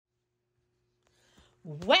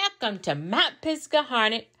Welcome to Mount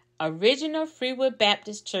Pisgah-Harnett Original Freewood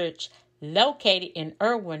Baptist Church located in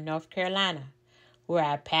Erwin, North Carolina, where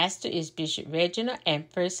our pastor is Bishop Reginald and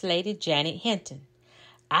First Lady Janet Hinton.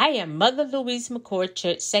 I am Mother Louise McCord,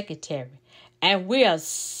 Church Secretary, and we are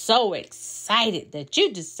so excited that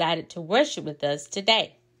you decided to worship with us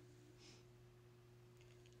today.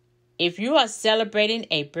 If you are celebrating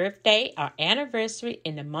a birthday or anniversary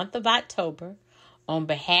in the month of October, on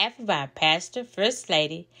behalf of our pastor, First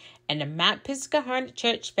Lady, and the Mount Pisgah-Harnett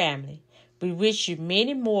Church family, we wish you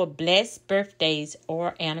many more blessed birthdays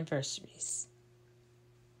or anniversaries.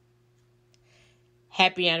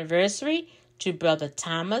 Happy anniversary to Brother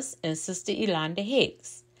Thomas and Sister Yolanda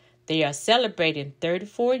Hicks. They are celebrating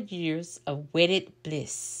 34 years of wedded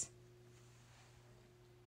bliss.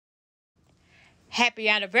 Happy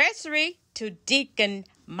anniversary to Deacon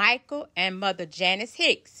Michael and Mother Janice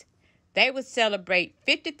Hicks. They will celebrate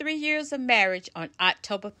 53 years of marriage on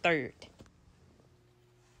October 3rd.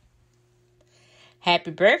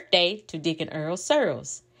 Happy birthday to Deacon Earl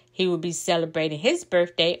Searles. He will be celebrating his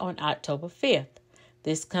birthday on October 5th.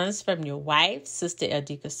 This comes from your wife, Sister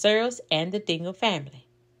Eldika Searles, and the Dingle family.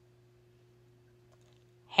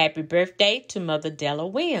 Happy birthday to Mother Della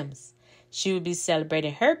Williams. She will be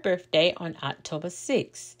celebrating her birthday on October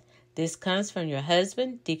 6th. This comes from your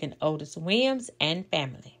husband, Deacon Otis Williams, and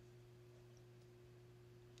family.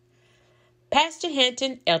 Pastor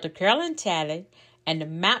Hinton, Elder Carolyn Talley, and the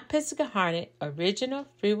Mount Pisgah-Harnett Original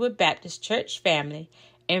Freewood Baptist Church family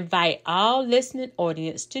invite all listening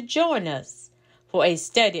audience to join us for a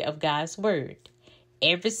study of God's Word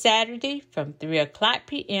every Saturday from 3 o'clock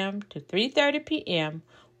p.m. to 3:30 p.m.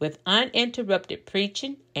 with uninterrupted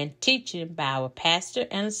preaching and teaching by our pastor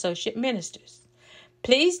and associate ministers.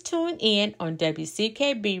 Please tune in on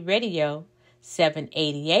WCKB Radio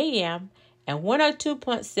 780 AM and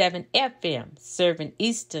 102.7 FM, serving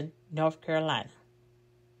Eastern North Carolina.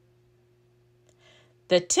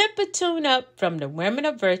 The temper tune-up from the Women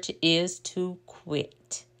of Virtue is to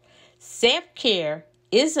quit. Self-care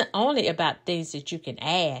isn't only about things that you can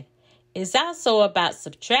add. It's also about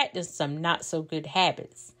subtracting some not-so-good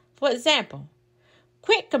habits. For example,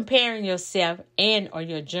 quit comparing yourself and or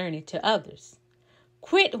your journey to others.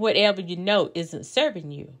 Quit whatever you know isn't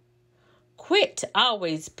serving you. Quit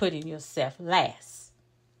always putting yourself last.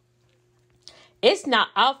 It's not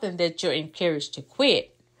often that you're encouraged to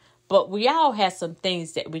quit, but we all have some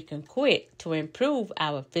things that we can quit to improve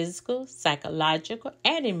our physical, psychological,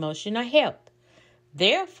 and emotional health.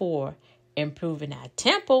 Therefore, improving our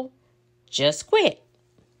temple, just quit.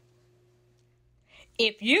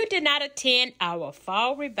 If you did not attend our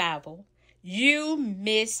fall revival, you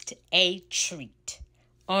missed a treat.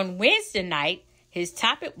 On Wednesday night, his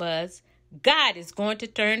topic was, God is going to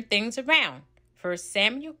turn things around. 1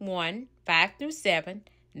 Samuel 1, 5-7,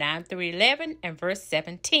 9-11, and verse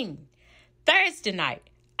 17. Thursday night,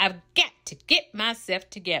 I've got to get myself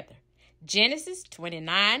together. Genesis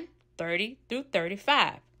 29,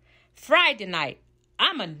 30-35. Friday night,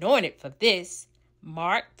 I'm anointed for this.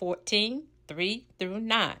 Mark 14,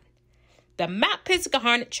 3-9. The Mount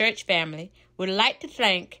Pisgah-Harnett Church family would like to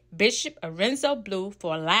thank Bishop Arenzo Blue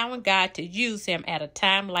for allowing God to use him at a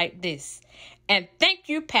time like this. And thank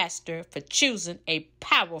you, Pastor, for choosing a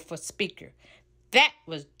powerful speaker. That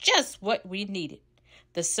was just what we needed.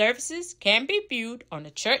 The services can be viewed on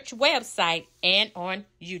the church website and on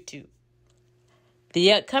YouTube.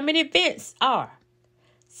 The upcoming events are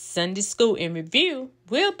Sunday School in Review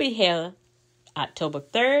will be held October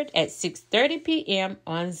 3rd at 6:30 p.m.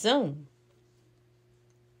 on Zoom.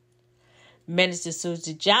 Minister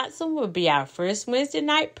Susie Johnson will be our first Wednesday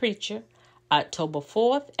night preacher, October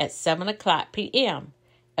 4th at 7 o'clock p.m.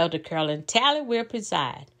 Elder Carolyn Talley will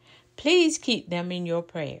preside. Please keep them in your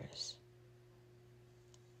prayers.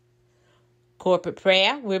 Corporate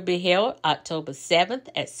prayer will be held October 7th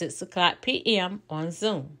at 6 o'clock p.m. on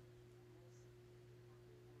Zoom.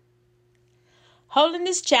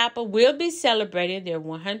 Holiness Chapel will be celebrating their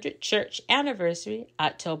 100th church anniversary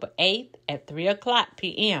October 8th at 3 o'clock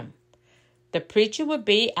p.m. The preacher will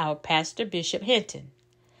be our pastor, Bishop Hinton.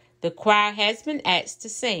 The choir has been asked to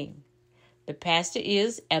sing. The pastor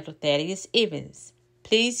is Elder Thaddeus Evans.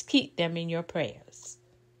 Please keep them in your prayers.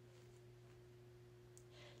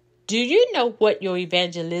 Do you know what your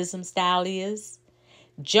evangelism style is?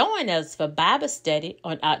 Join us for Bible study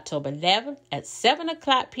on October 11th at 7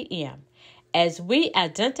 o'clock p.m. as we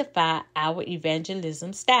identify our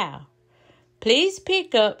evangelism style. Please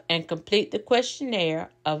pick up and complete the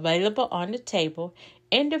questionnaire available on the table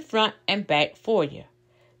in the front and back foyer.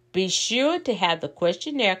 Be sure to have the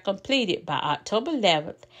questionnaire completed by October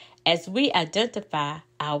 11th as we identify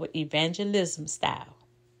our evangelism style.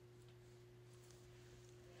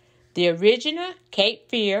 The original Cape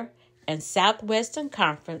Fear and Southwestern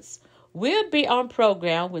Conference will be on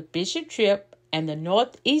program with Bishop Tripp and the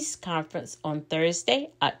Northeast Conference on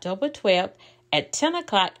Thursday, October 12th at 10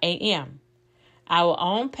 o'clock a.m. Our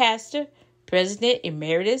own pastor, President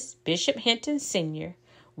Emeritus Bishop Hinton Sr.,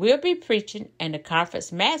 will be preaching and the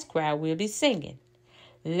conference mass choir will be singing.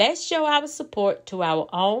 Let's show our support to our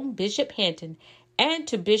own Bishop Hinton and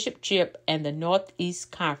to Bishop Tripp and the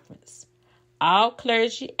Northeast Conference. All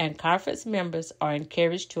clergy and conference members are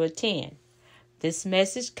encouraged to attend. This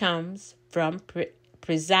message comes from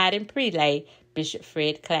Presiding Prelate Bishop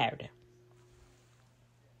Fred Clarida.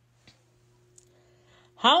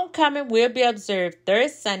 Homecoming will be observed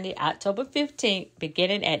third Sunday, October 15th,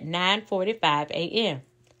 beginning at 9:45 a.m.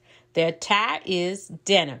 The attire is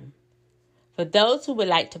denim. For those who would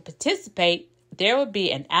like to participate, there will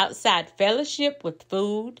be an outside fellowship with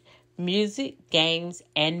food, music, games,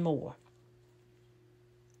 and more.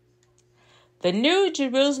 The New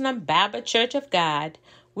Jerusalem Bible Church of God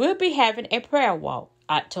will be having a prayer walk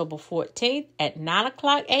October 14th at 9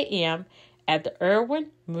 o'clock a.m. at the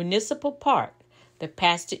Irwin Municipal Park. The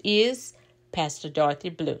pastor is Pastor Dorothy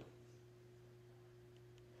Blue.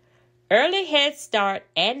 Early Head Start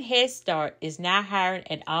and Head Start is now hiring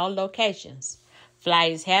at all locations.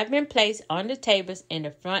 Flyers have been placed on the tables in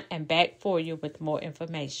the front and back foyer with more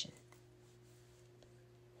information.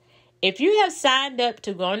 If you have signed up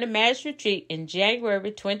to go on the marriage retreat in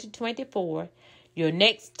January 2024, your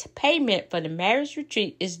next payment for the marriage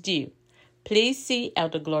retreat is due. Please see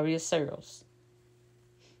Elder Gloria Searles.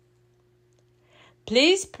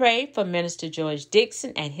 Please pray for Minister George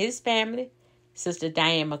Dixon and his family, Sister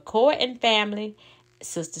Diane McCoy and family,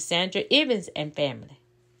 Sister Sandra Evans and family.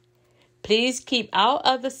 Please keep all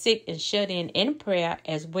other sick and shut in prayer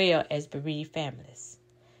as well as bereaved families.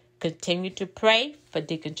 Continue to pray for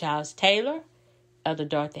Deacon Charles Taylor, Elder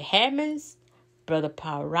Dorothy Hammonds, Brother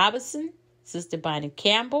Paul Robinson, Sister Bonnie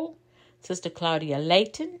Campbell, Sister Claudia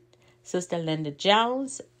Layton, Sister Linda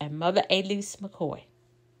Jones, and Mother Elise McCoy.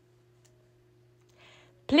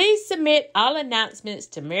 Please submit all announcements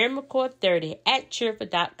to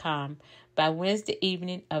marymccoy30@cheerful.com by Wednesday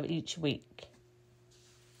evening of each week.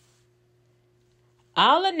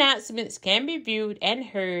 All announcements can be viewed and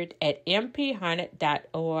heard at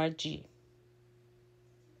mpharnett.org.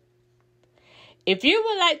 If you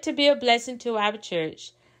would like to be a blessing to our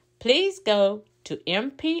church, please go to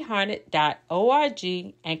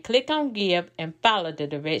mpharnett.org and click on Give and follow the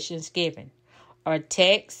directions given, or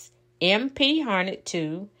text MP Harnett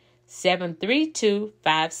to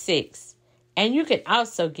 73256, and you can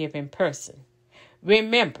also give in person.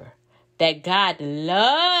 Remember that God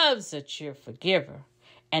loves a cheerful giver,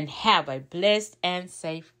 and have a blessed and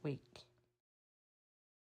safe week.